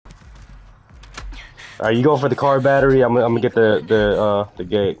Alright, you go for the car battery. I'm gonna get the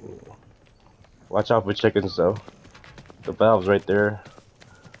gate. Watch out for chickens though. The valve's right there.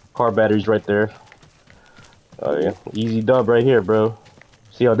 Car battery's right there. Oh yeah, easy dub right here, bro.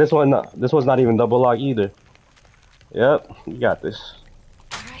 See, this one's not even double lock either. Yep, you got this.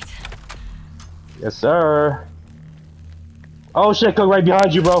 Alright. Yes, sir. Oh shit, Cook, right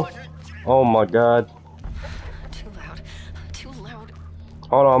behind you, bro. Oh my god. Too loud. Too loud.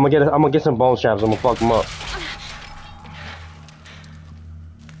 Hold on, I'm gonna get some bone straps. I'm gonna fuck them up.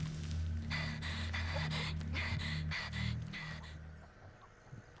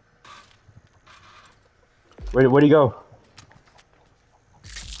 Where'd he go?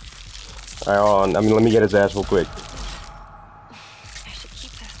 Alright, hold on. Let me get his ass real quick. I should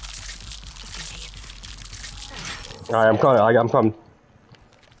keep this. Just in case. Alright, I'm coming. I'm coming.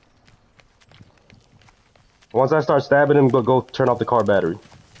 Once I start stabbing him, go turn off the car battery.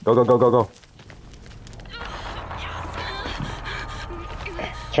 Go.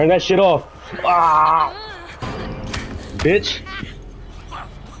 Turn that shit off. Ah! Bitch.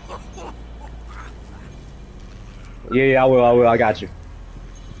 Yeah, I will. I got you.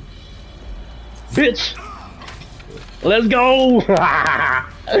 Bitch. Let's go.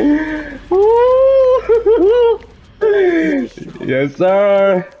 Yes,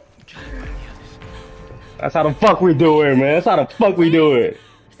 sir. That's how the fuck we do it, man. That's how the fuck we do it.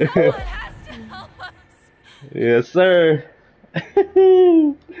 Someone has to help us. Yes, sir.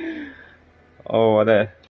 Oh, that.